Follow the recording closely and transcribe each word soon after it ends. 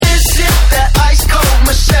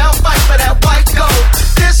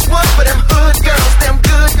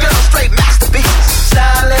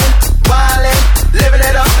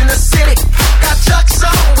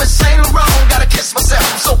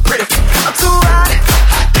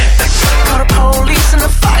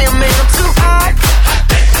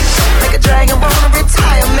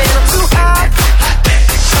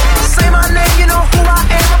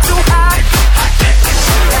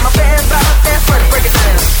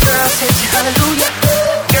hallelujah.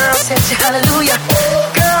 Girls hit you hallelujah.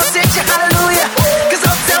 Girls hit you hallelujah. 'Cause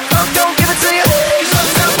Uptown Funk don't give it to you. 'Cause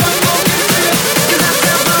Uptown Funk don't give it to you. 'Cause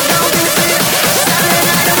Uptown Funk don't give it to you. Saturday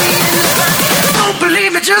night and we in the spot. Don't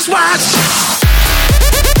believe me, just watch.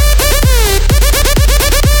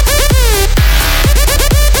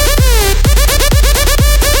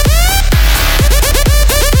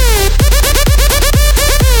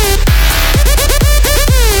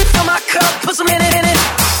 Put some in it, in it.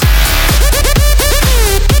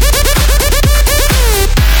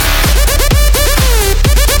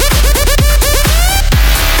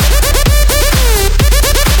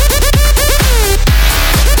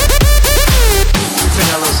 Sing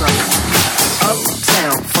a little something.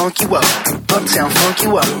 Uptown, funk you up. Uptown, funk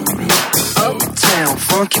you up. Uptown,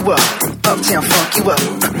 funk you up. Uptown, funk you up. I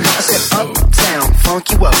said uptown, funk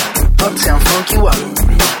you up. Uptown, funk you up.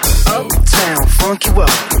 Uptown, funk you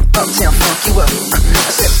up. Uptown, funk you up. I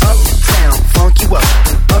said uptown, funk you up.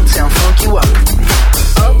 Uptown, funk you up.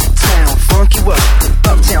 Uptown, funk you up.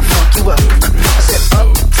 Uptown, funk you up. I said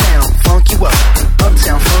uptown, funk you up.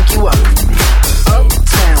 Uptown, funk you up.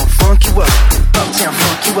 Uptown, funk you up. Uptown,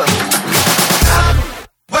 funk you up.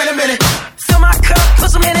 Wait a minute. Fill my cup, put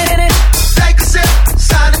some in it, in it. Take a sip,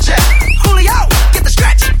 sign the check. Julio, get the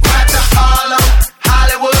stretch. Right to Harlem,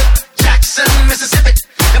 Hollywood, Jackson, Mississippi.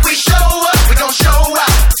 If we show up, we gon' show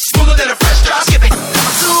out. Smoother than a fresh drop skipping. I'm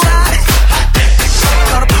too hot.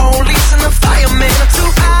 Call the police and the fireman. I'm too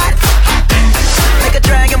hot. Make a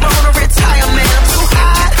dragon wanna retire, man. I'm too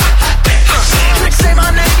hot. Can I say my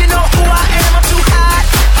name? You know who I am. I'm too hot.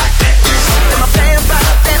 And my fans right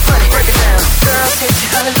up there, funny. Break it down. Girls hit you,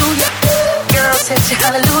 hallelujah. Girls hit you,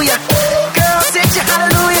 hallelujah. Girls hit you,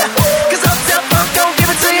 hallelujah. 'Cause Uptown Funk don't give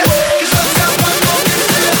it to you. 'Cause Uptown Funk don't give it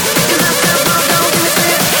to you. 'Cause Uptown Funk don't give it to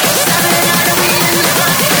you. Saturday night and we in the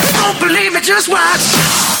spot. Don't believe me, just watch.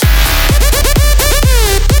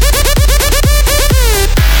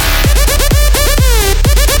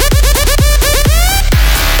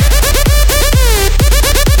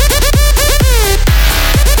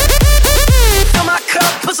 Fill my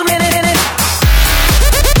cup, put some in it, in it.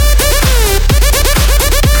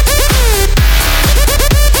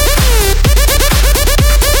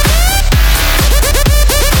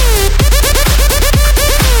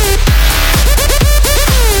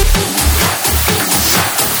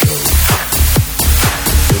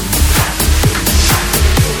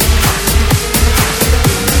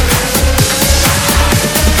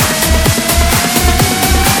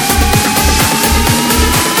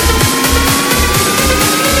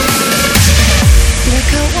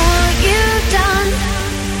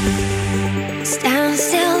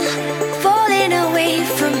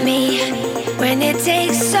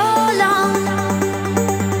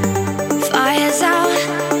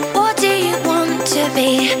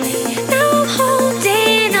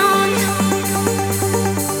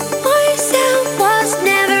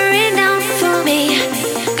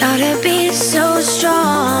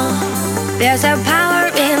 There's a power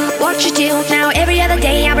in what you do. Now every other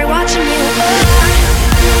day I'll be watching you.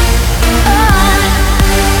 I'll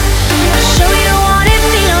show you what it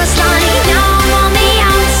feels like. Now I'm on the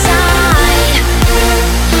outside.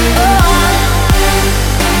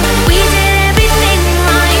 We did everything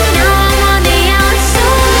right. Now I'm on the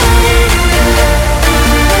outside.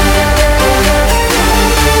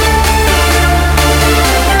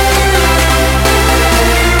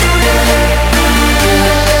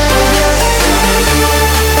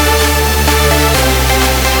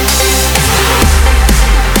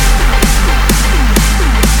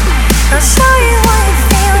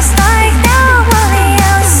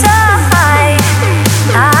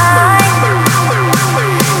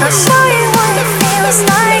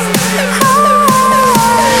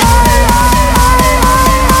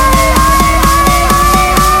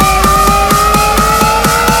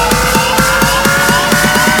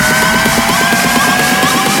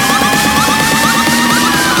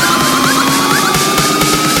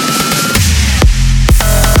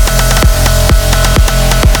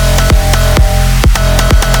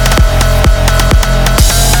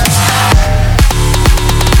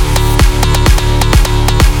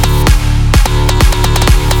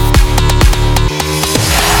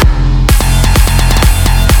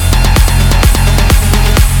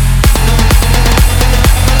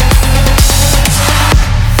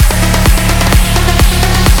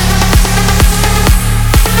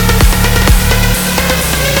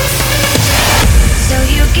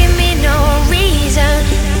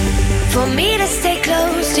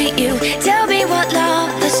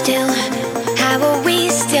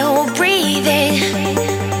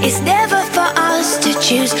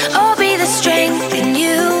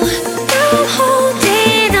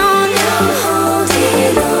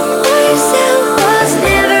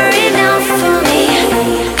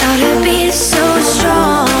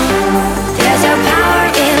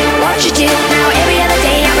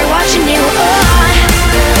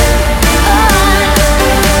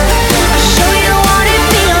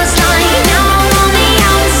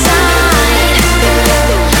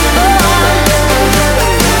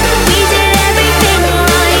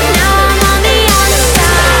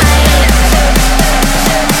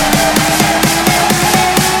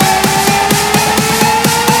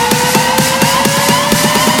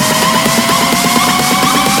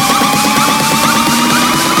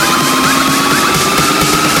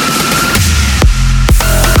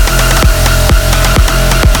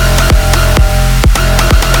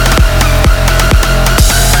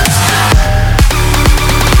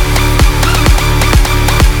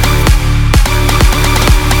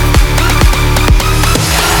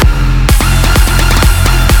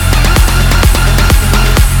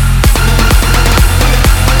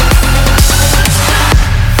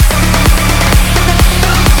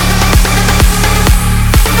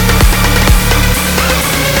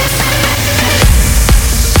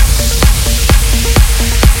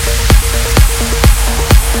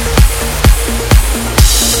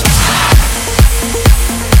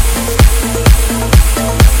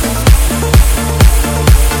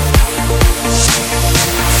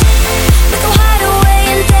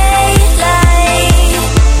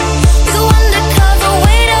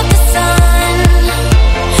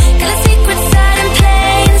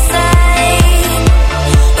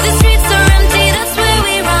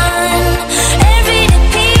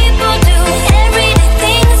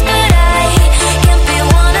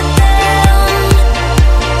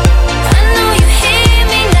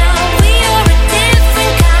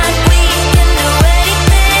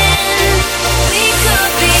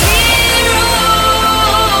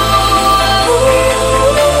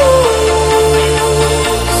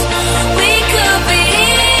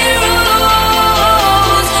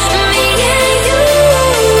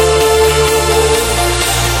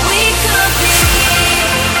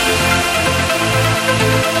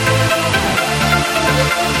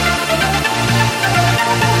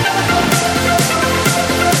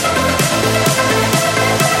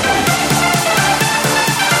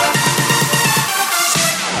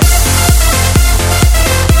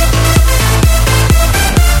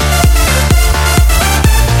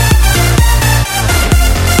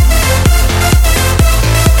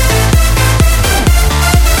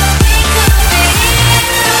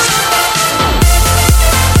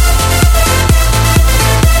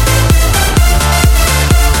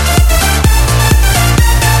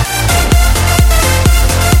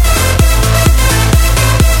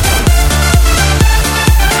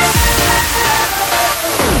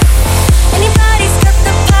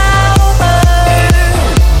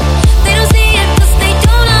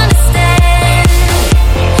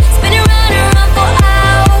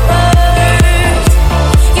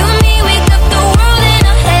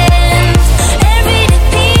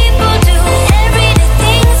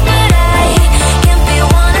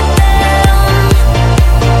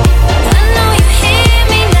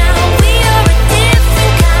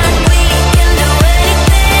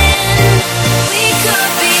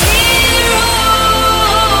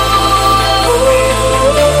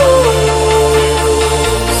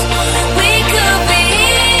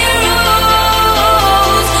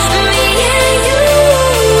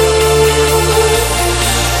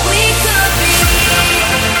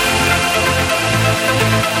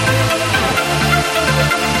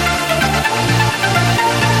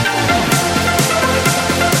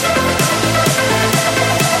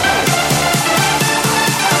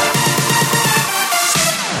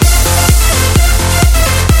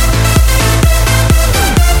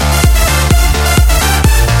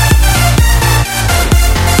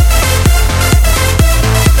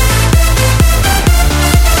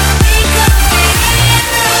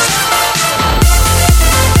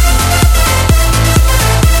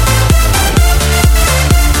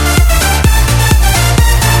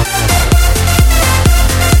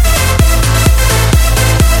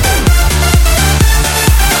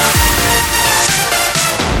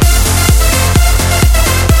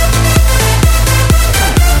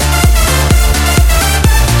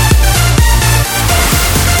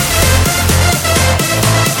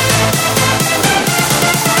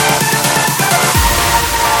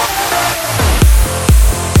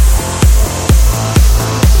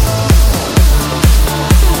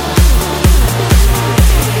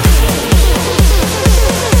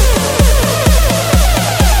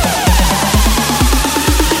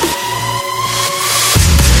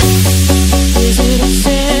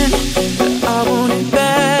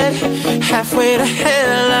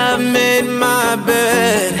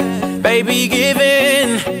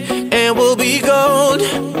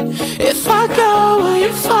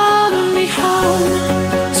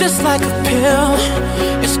 like a pill.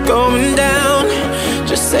 It's going down.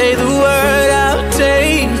 Just say the word, I'll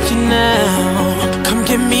take you now. Come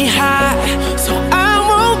get me high, so I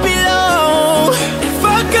won't be low. If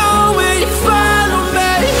I go where you follow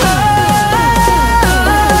me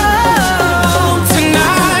home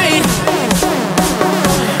tonight,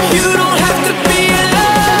 you don't have to be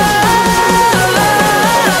alone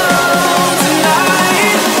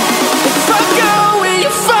tonight. If I go where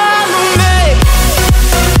you follow me.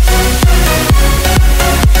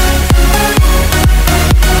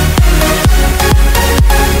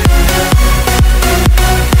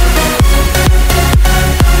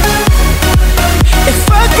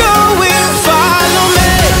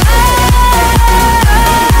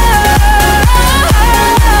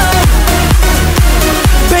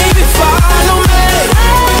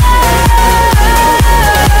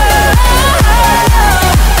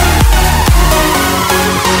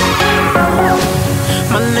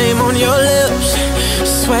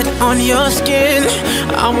 On your skin,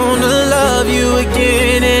 I wanna love you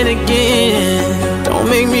again and again. Don't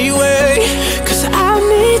make me wait, 'cause I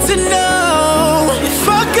need to know. If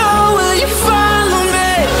I go, will you follow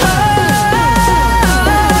me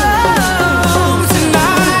home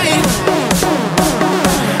tonight?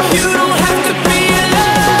 You don't have to be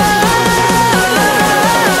alone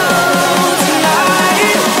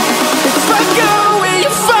tonight. If I go, will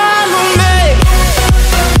you follow me?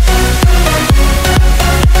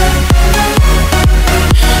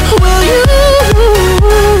 Will you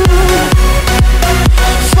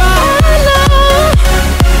follow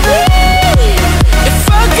me? If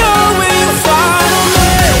I go, will you follow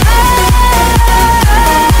me?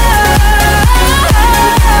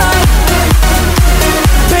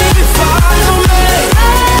 Baby, follow me.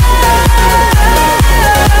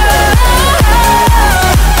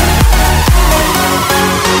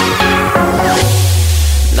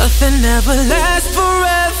 Nothing ever lasts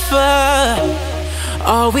forever.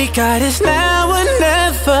 All we got is now or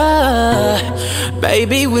never.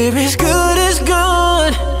 Baby, we're as good as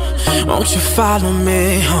gone. Won't you follow me?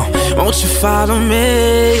 Won't you follow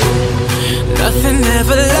me? Nothing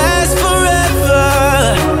ever lasts forever.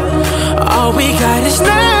 All we got is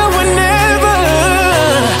now or never.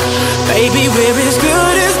 Baby, we're as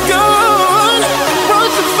good as gone.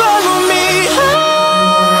 Won't you follow me?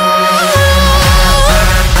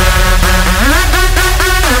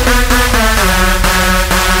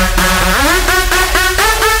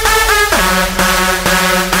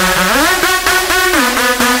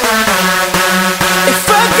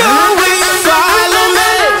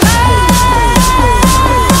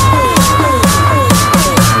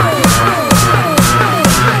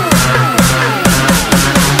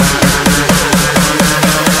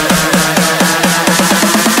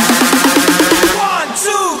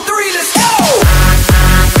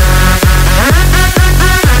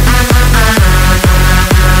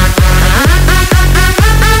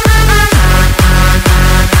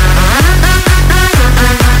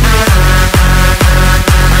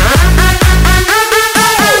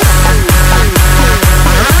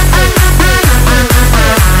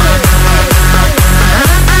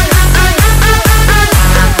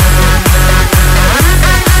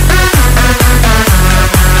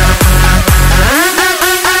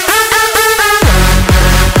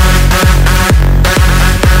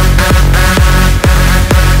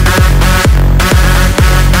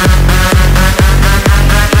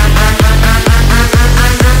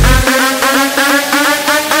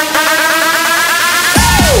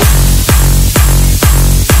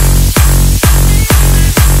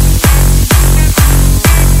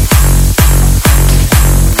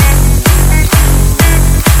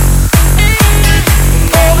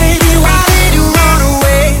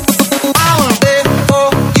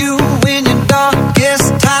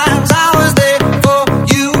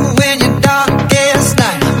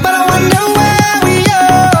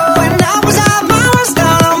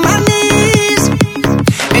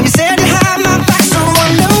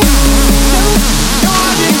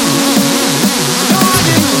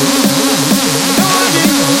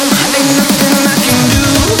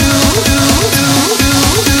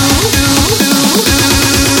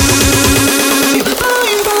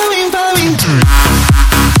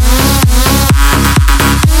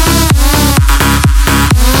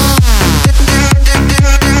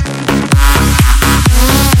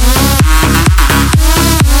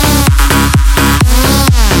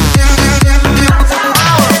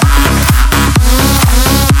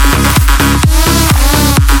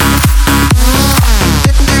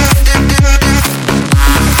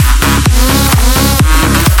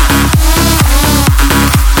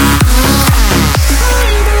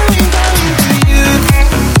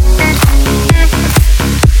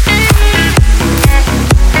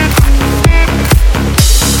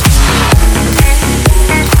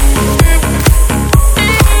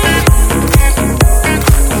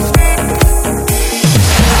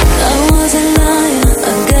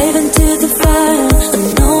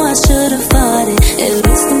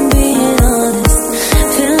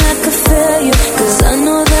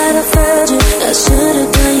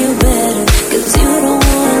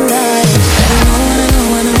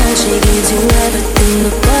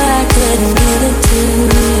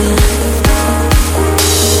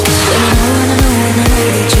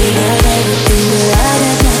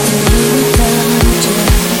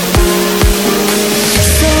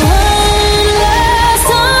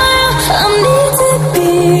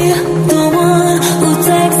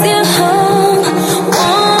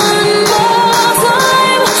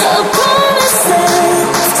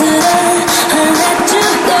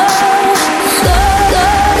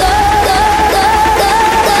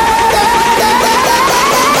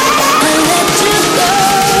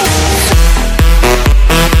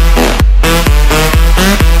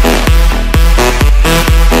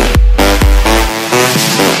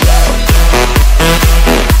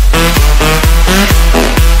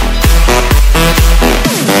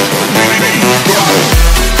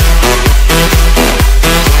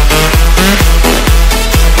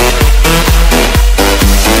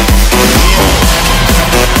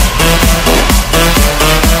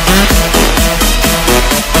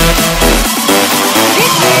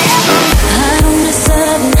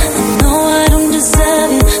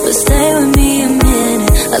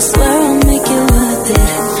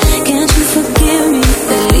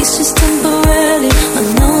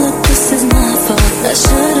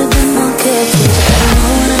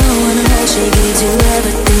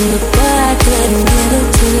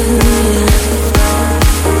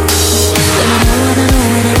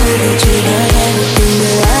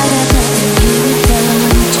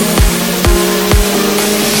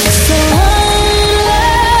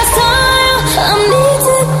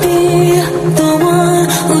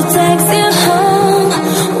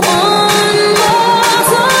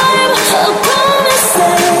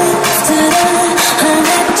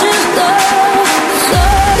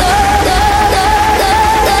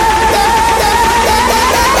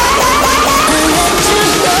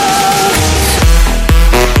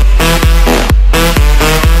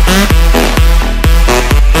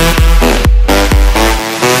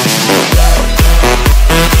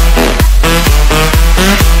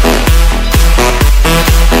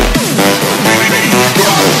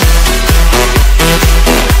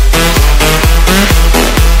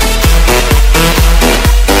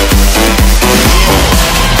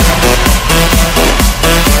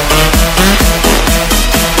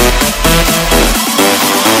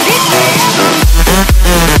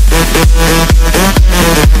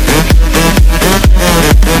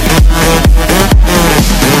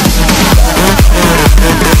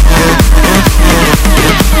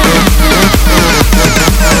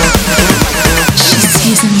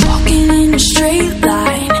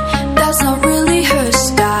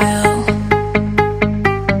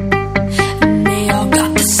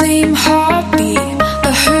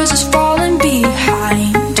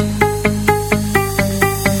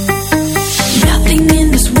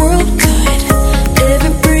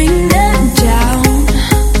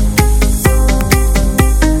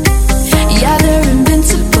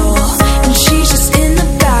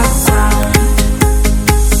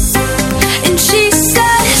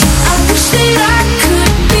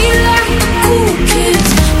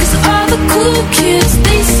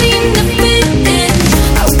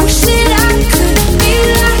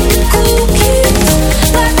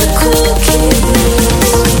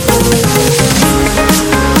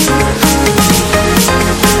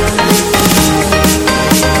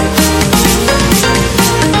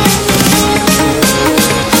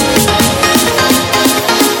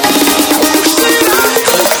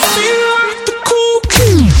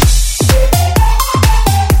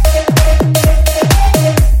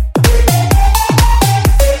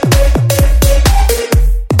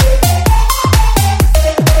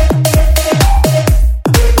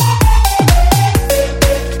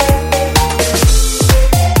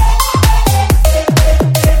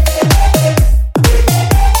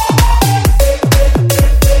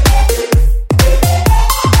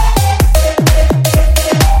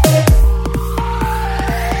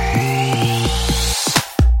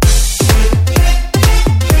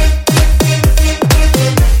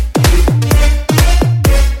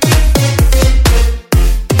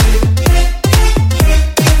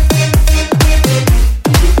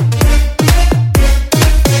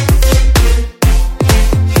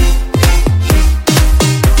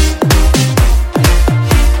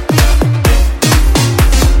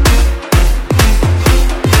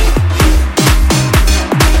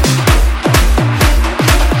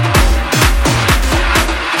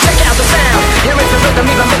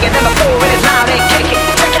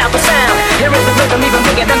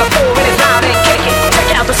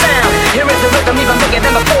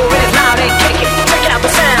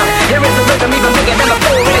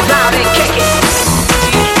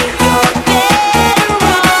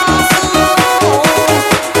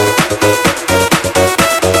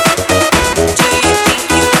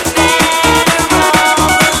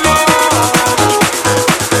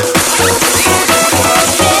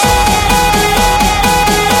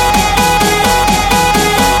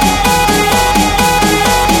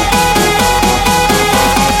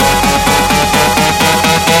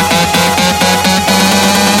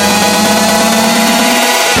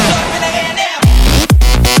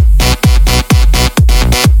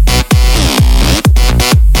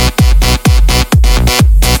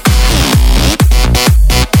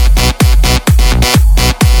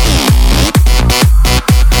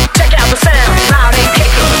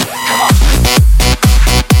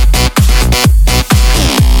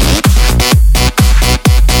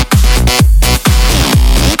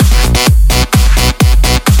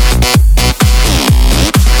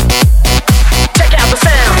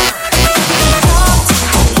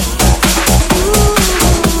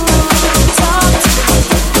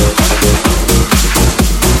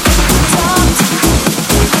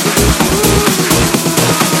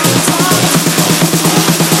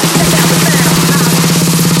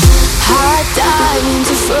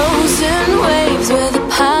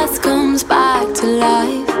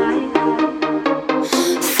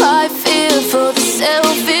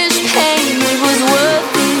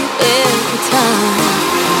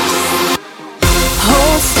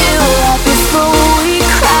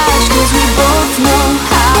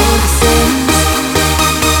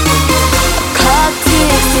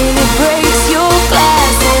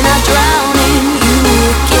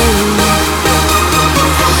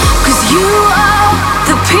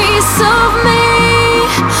 piece of me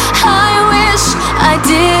I wish I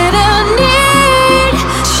didn't need.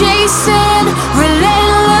 Chasing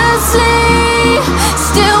relentlessly,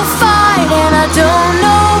 still fighting, I don't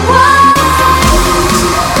know why.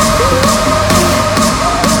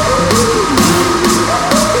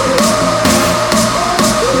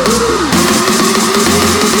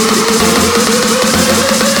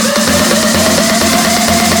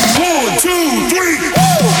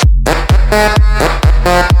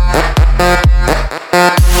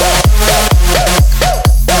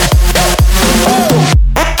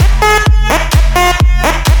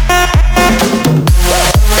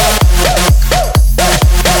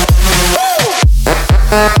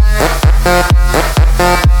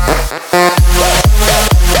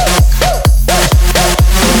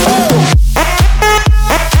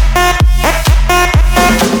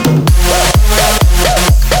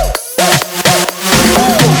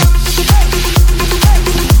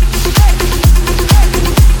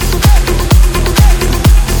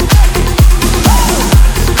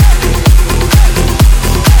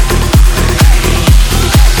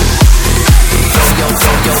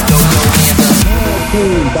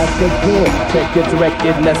 Get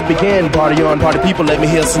directed and let's begin. Party on, party people, let me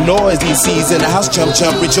hear some noise. DC's in the house, jump,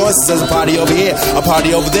 jump, rejoices. There's a party over here, a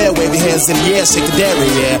party over there. Wave your hands in the air, shake the dairy,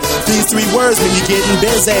 yeah. These three words when you're getting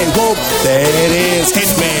busy. Whoa, there it is,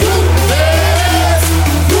 Hitman.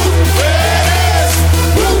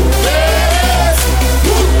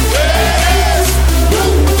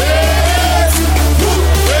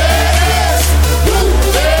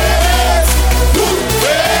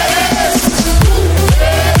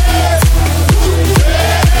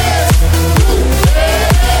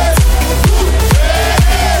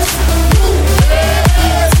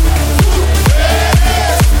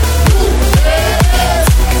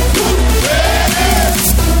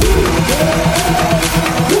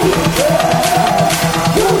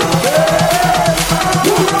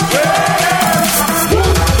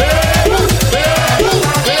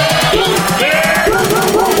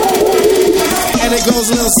 Goes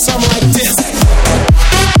a little something like this.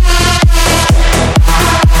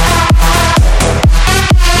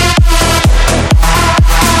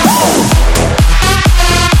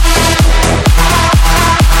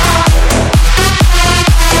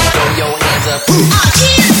 Throw your hands up.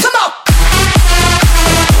 Come on.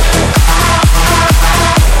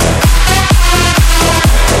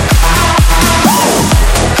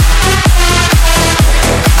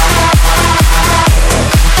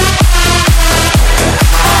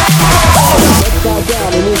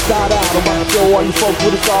 Inside out, I'm about to show all you folks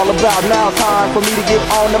what it's all about. Now time for me to get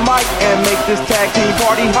on the mic and make this tag team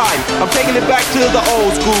party hype. I'm taking it back to the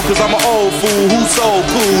old school, cause I'm an old fool who's so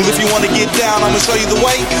cool. If you wanna get down, I'ma show you the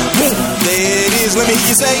way. There it is, let me hear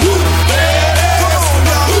you say. Come on,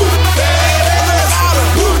 y'all.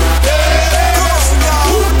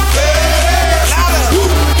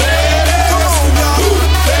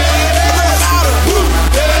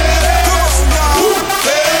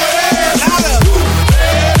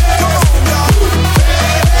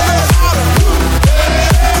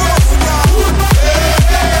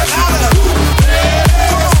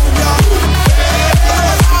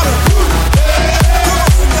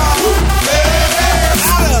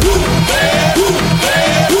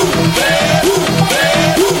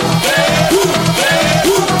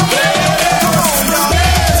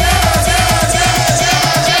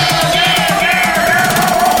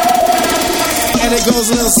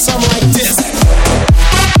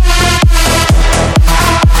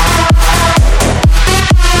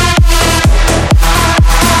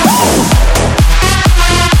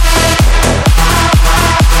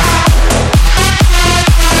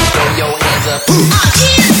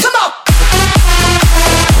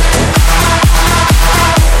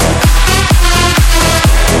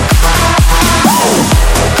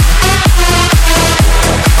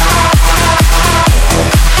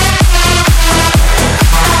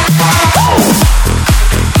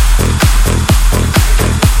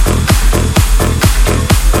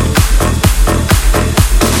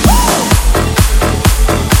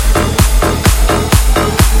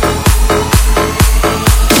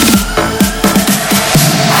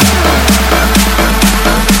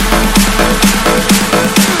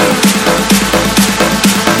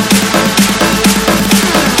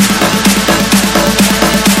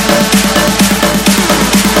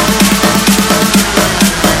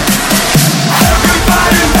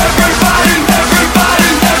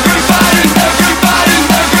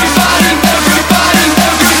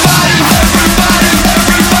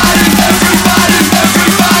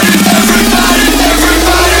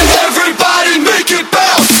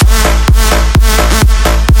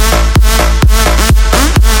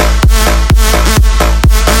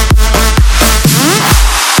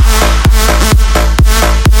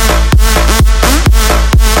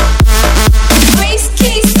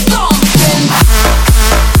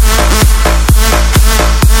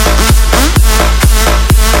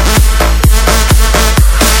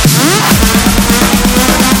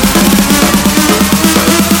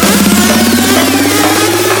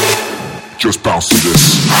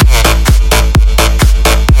 this.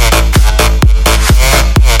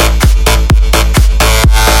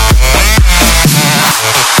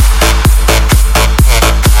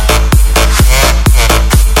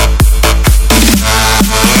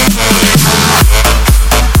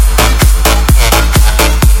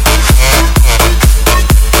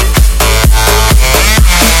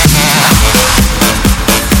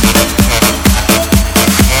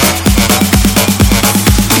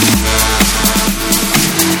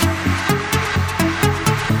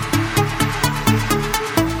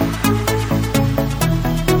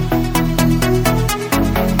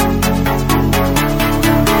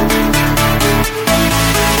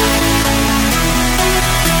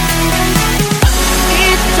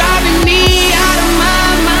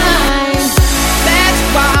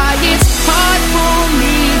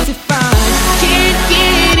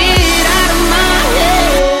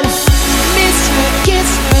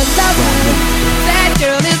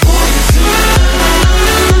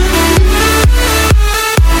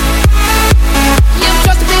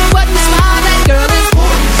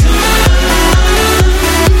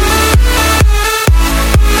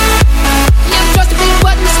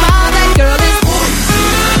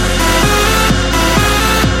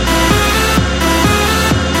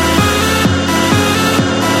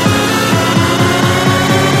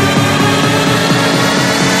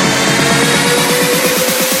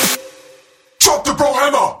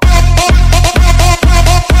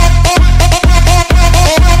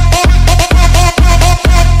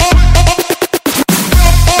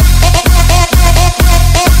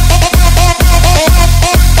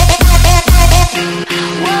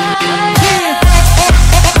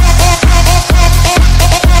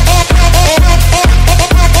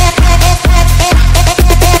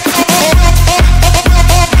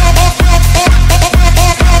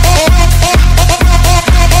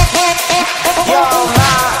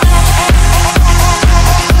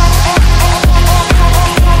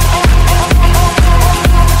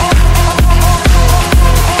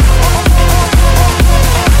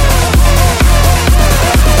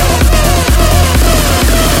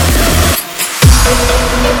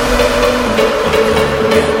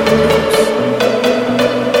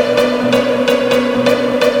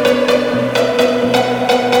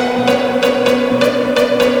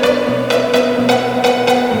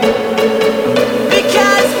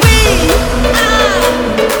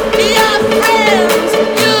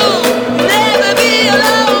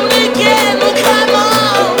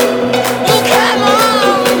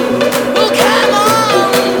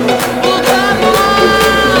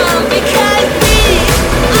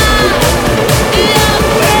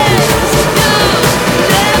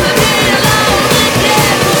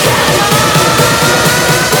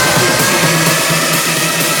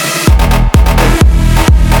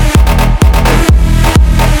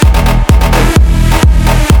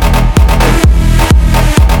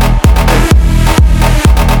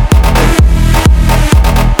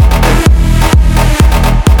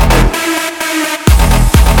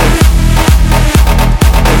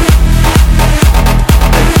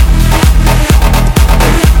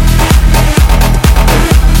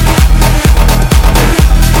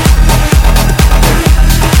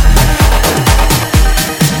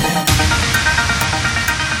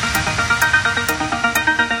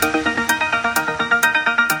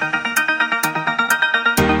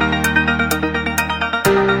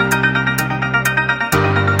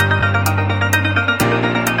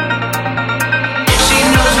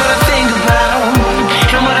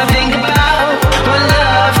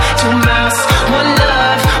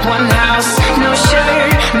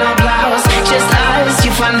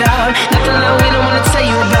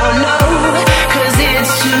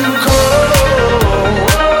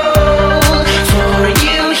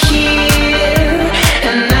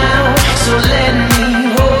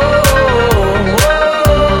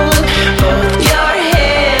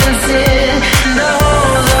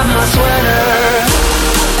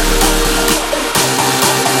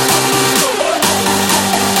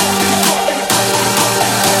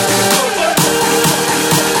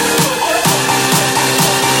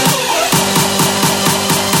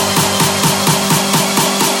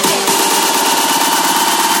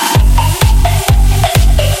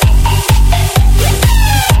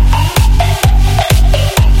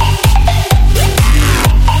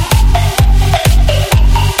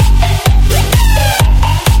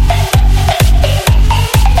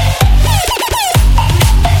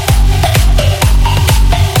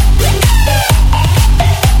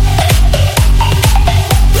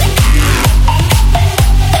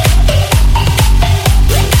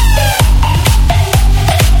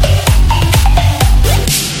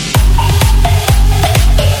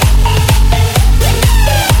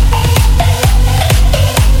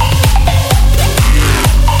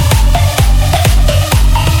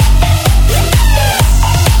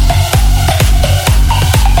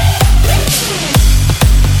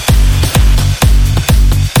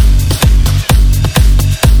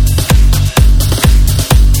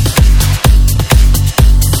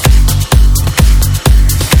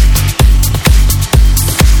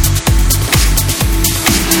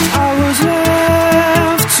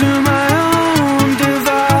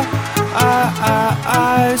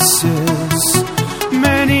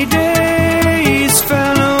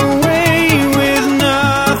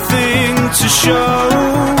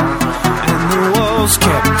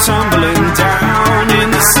 tumbling down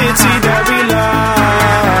in the city that we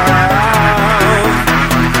love.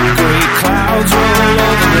 Great clouds roll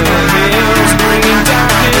over the hills, bringing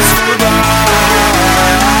darkness above.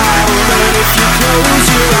 But if you close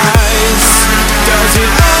your eyes, does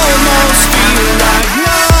it almost feel like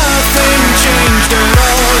nothing changed at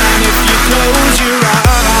all? And if you close your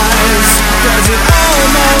eyes, does it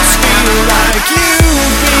almost feel like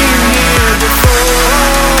you've been here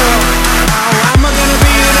before? How am I gonna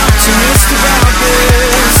be an optimist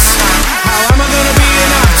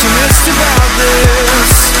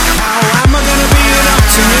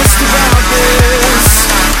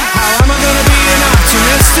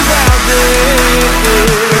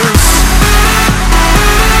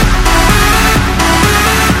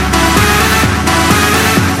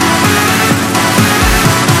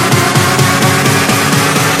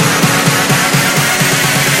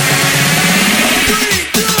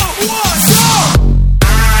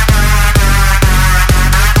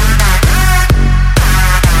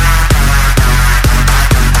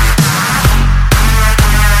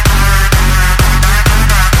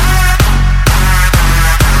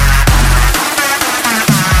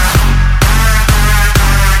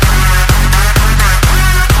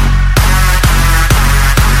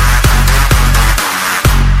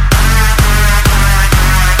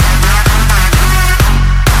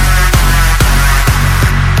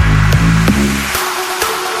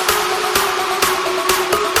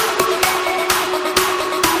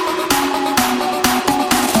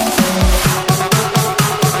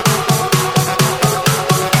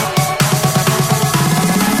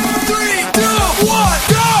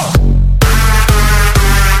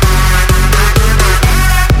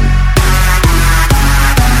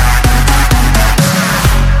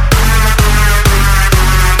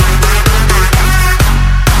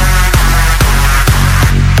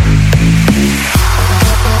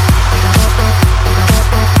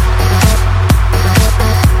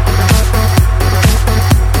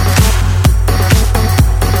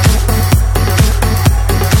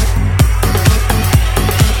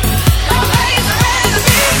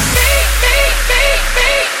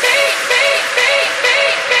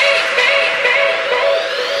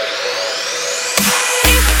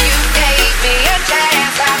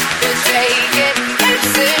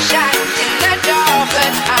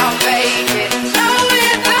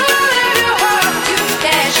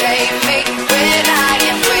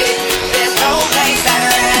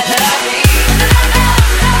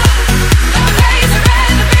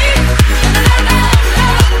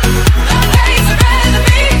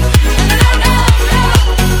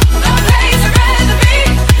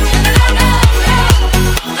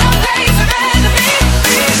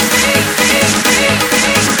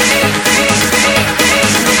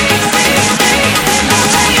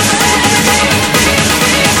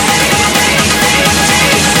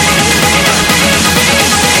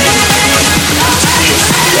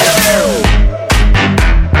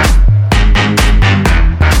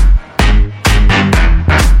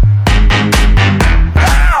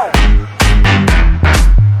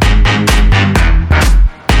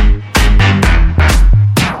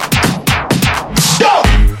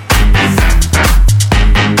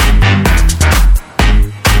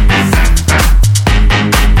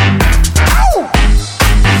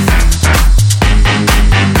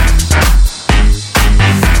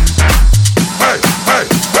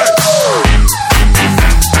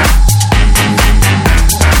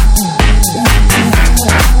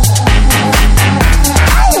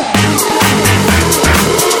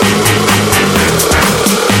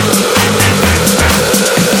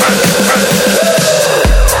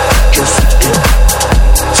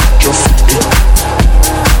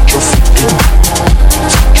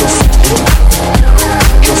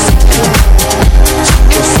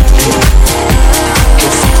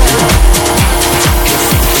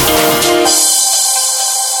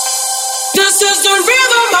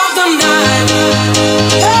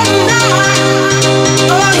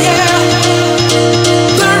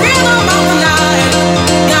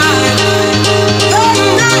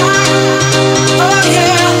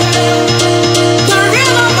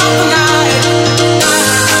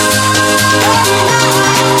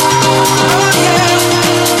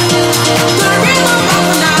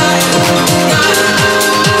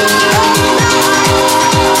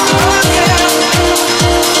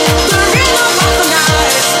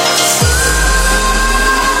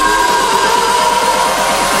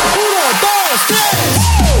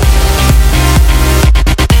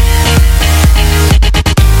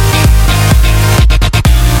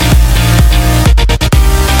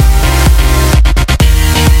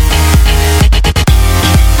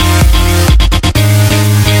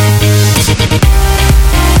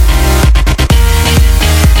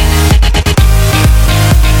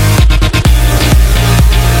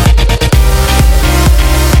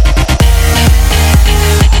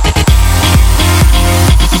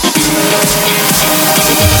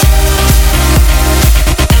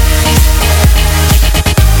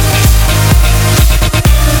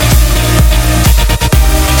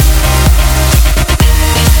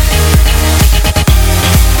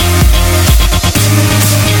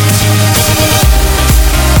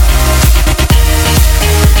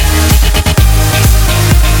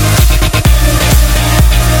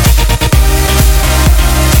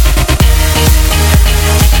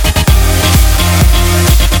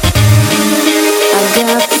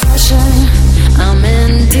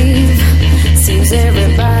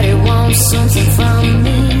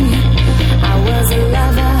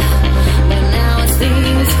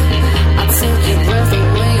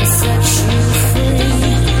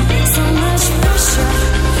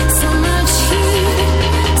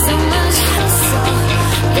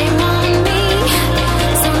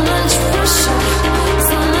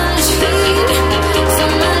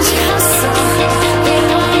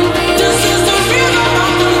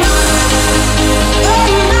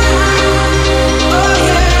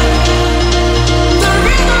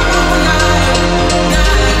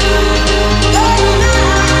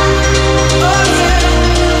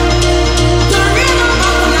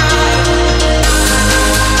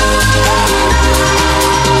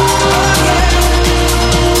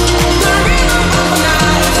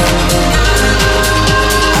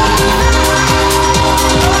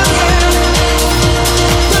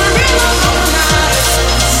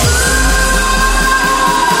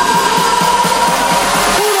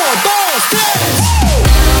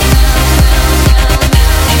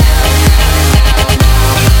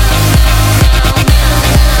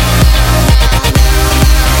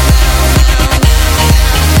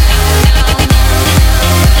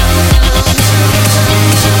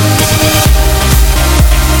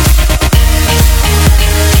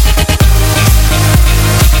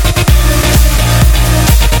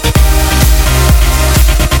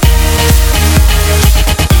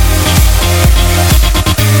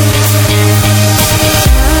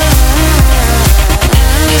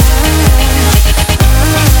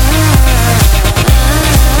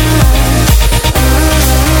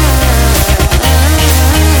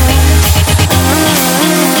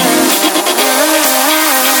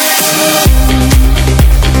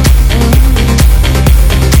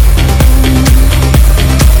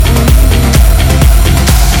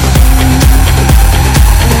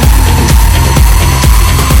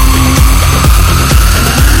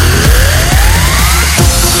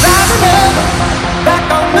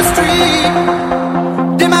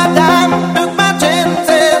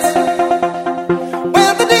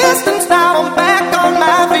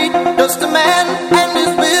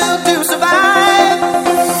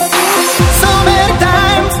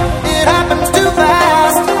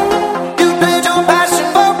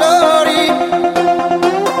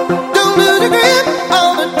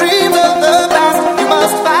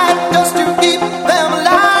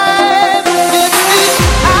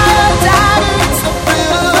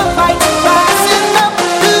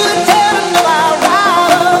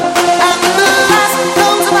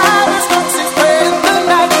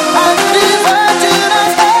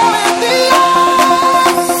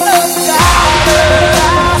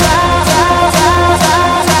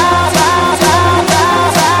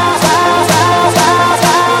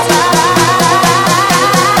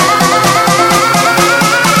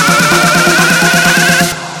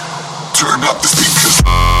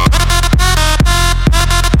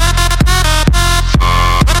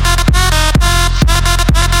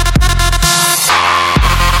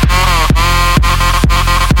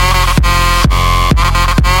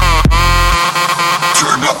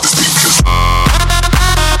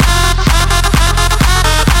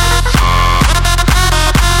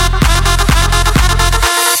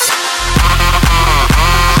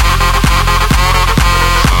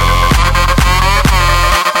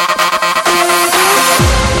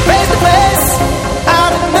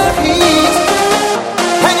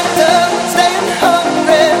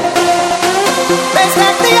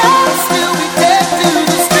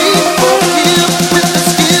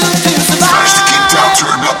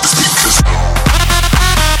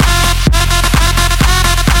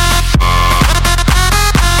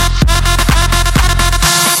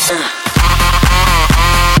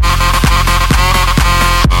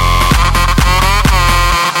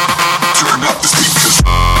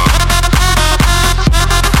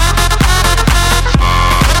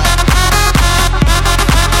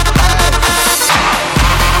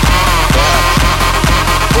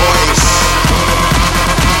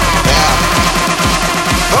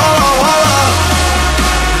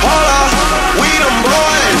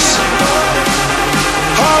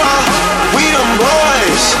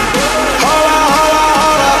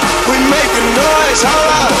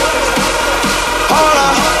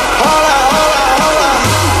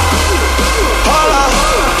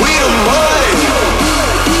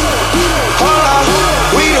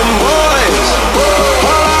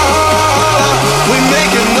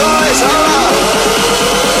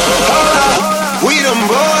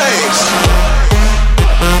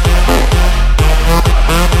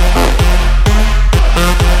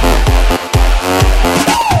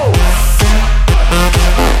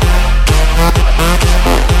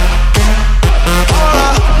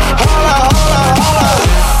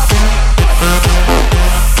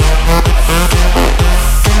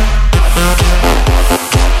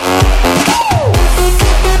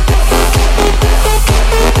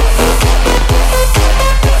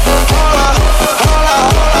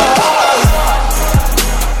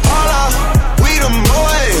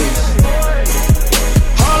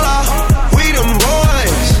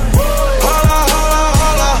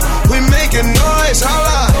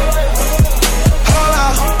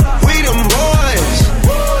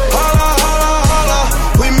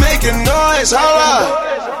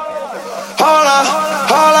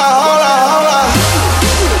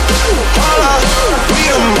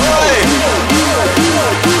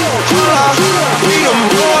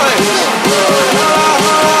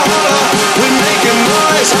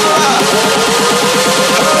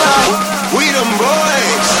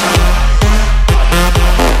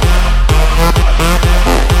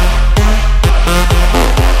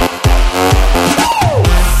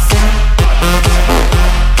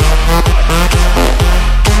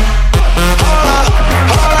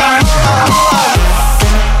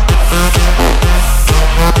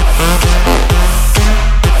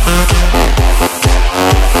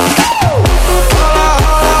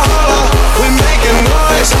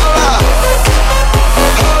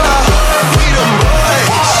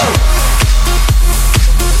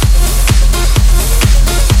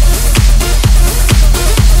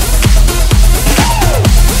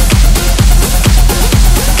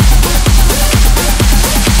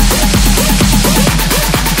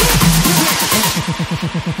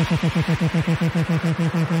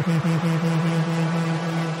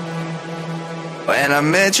When I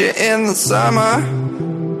met you in the summer,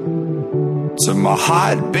 to my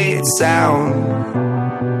heartbeat sound,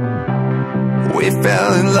 we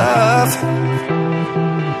fell in love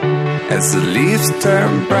as the leaves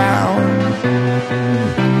turn brown.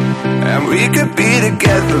 And we could be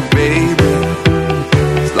together, baby,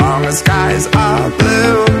 as long as skies are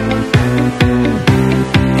blue.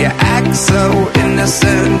 You act so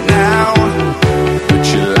innocent now, but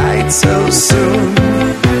you lied so soon.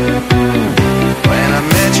 When I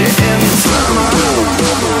met you in the summer,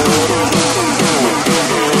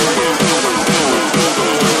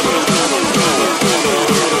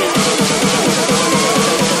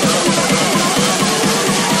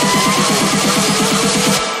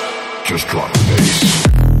 just drop the bass.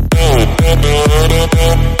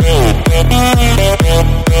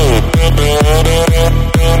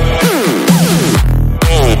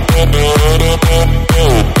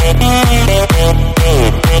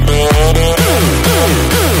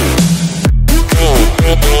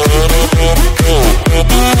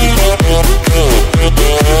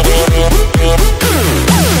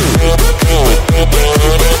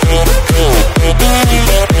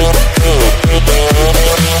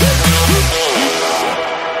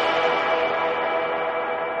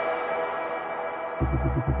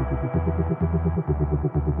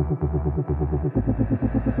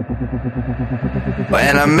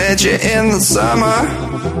 when I met you in the summer,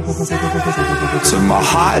 to my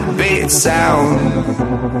heartbeat sound,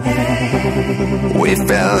 we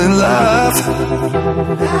fell in love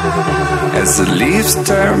as the leaves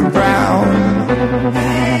turn brown.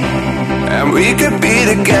 And we could be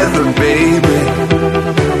together, baby,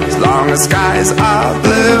 as long as skies are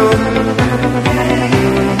blue.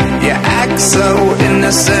 You act so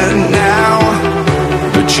innocent now,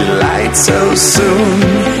 but you lied so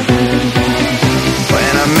soon.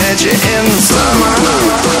 When I met you in the summer,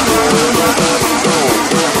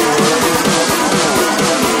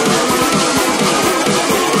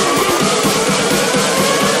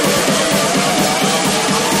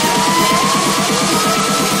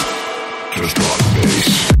 Just drop the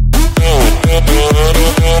bass.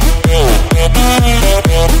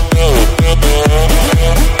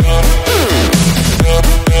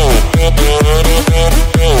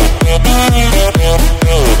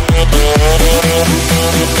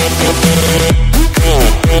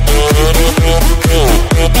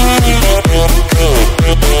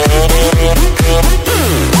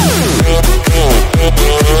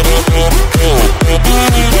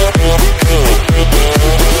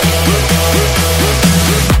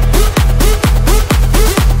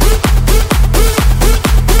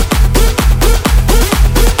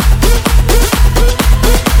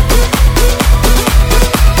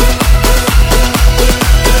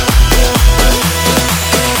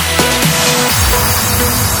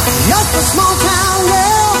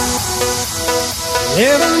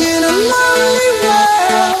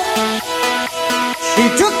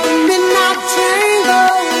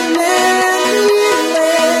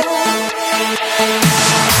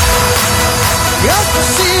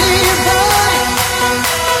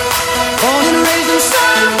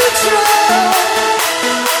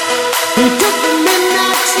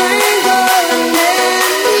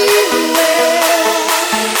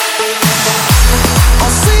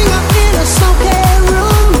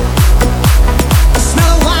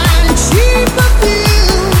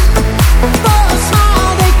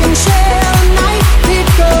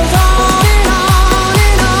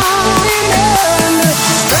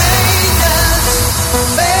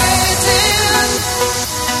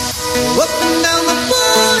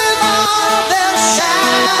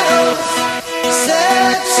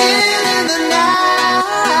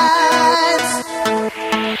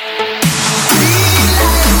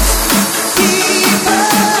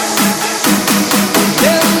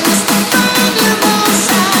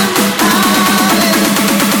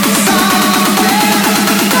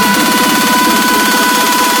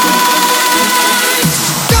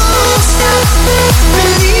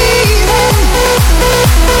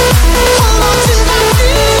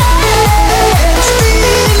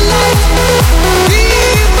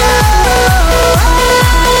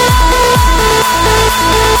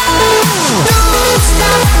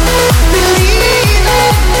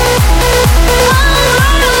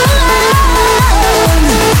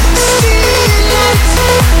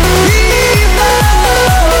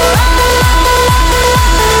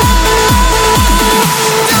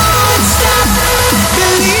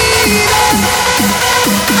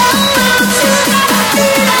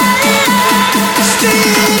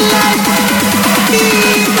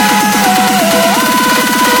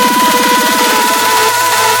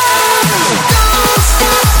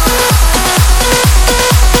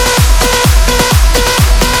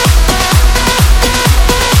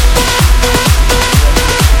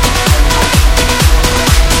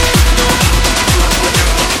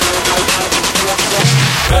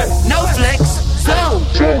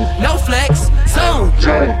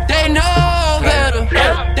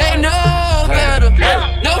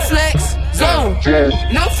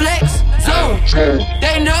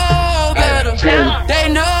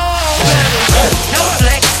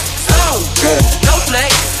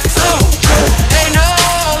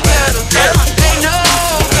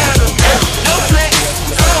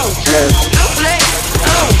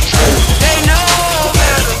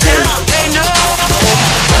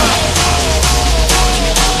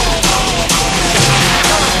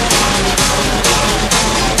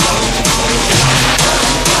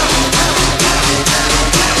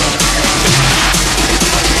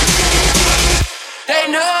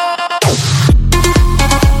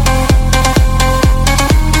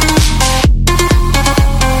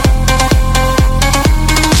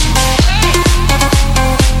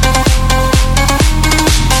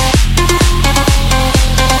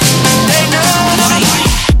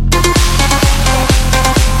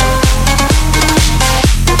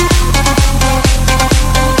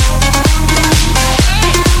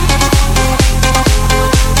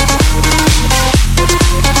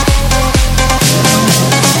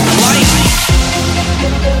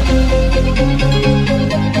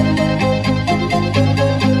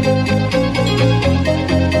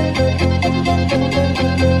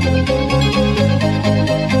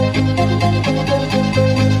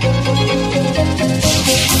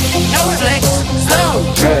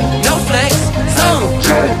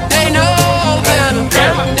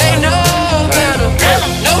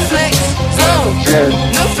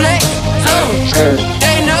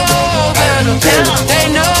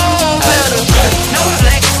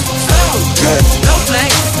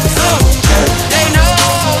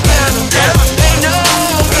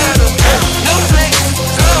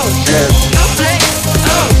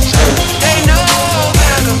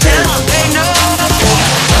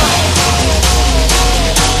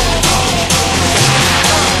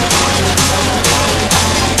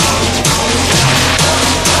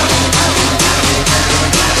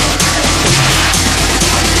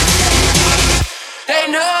 We'll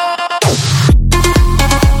be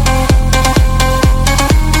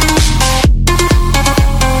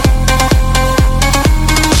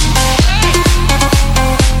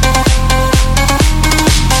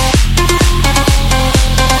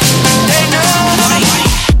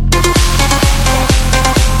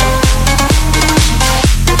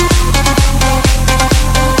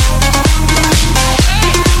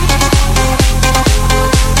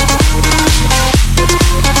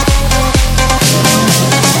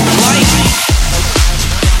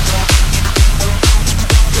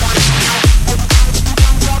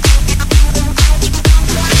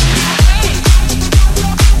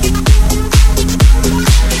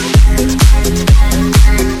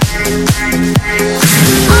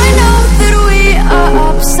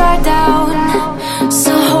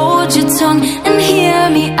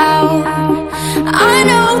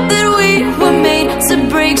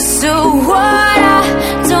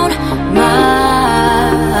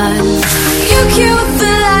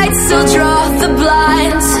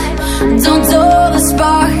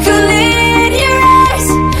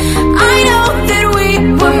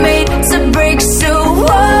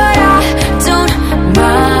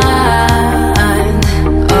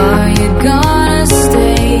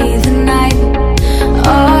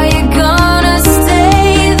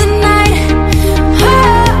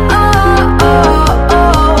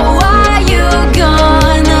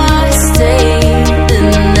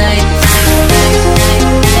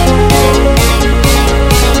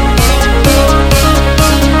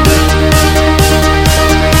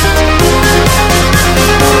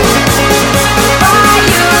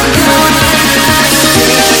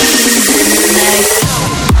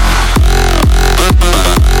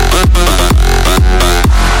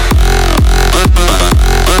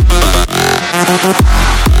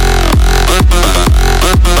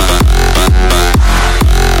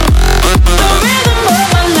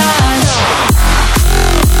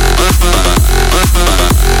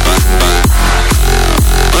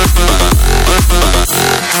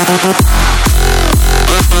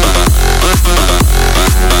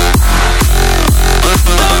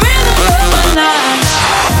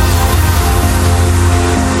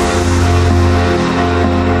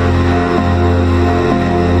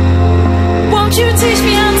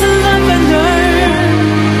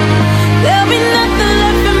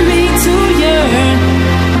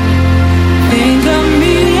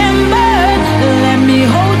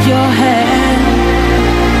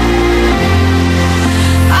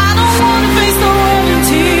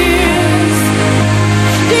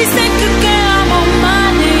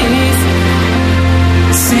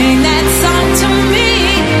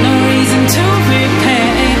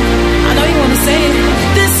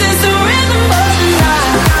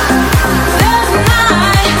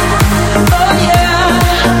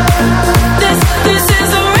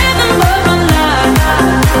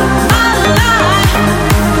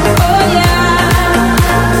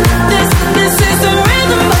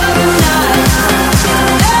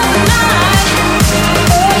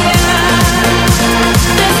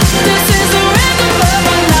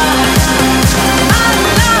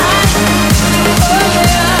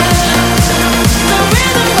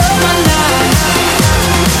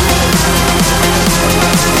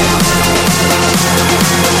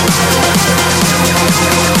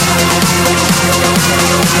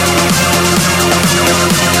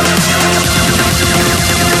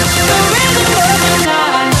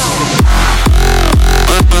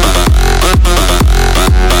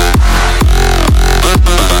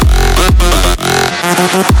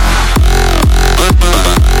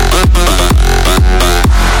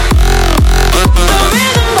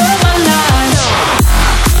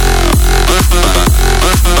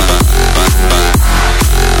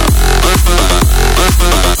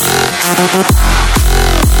right back.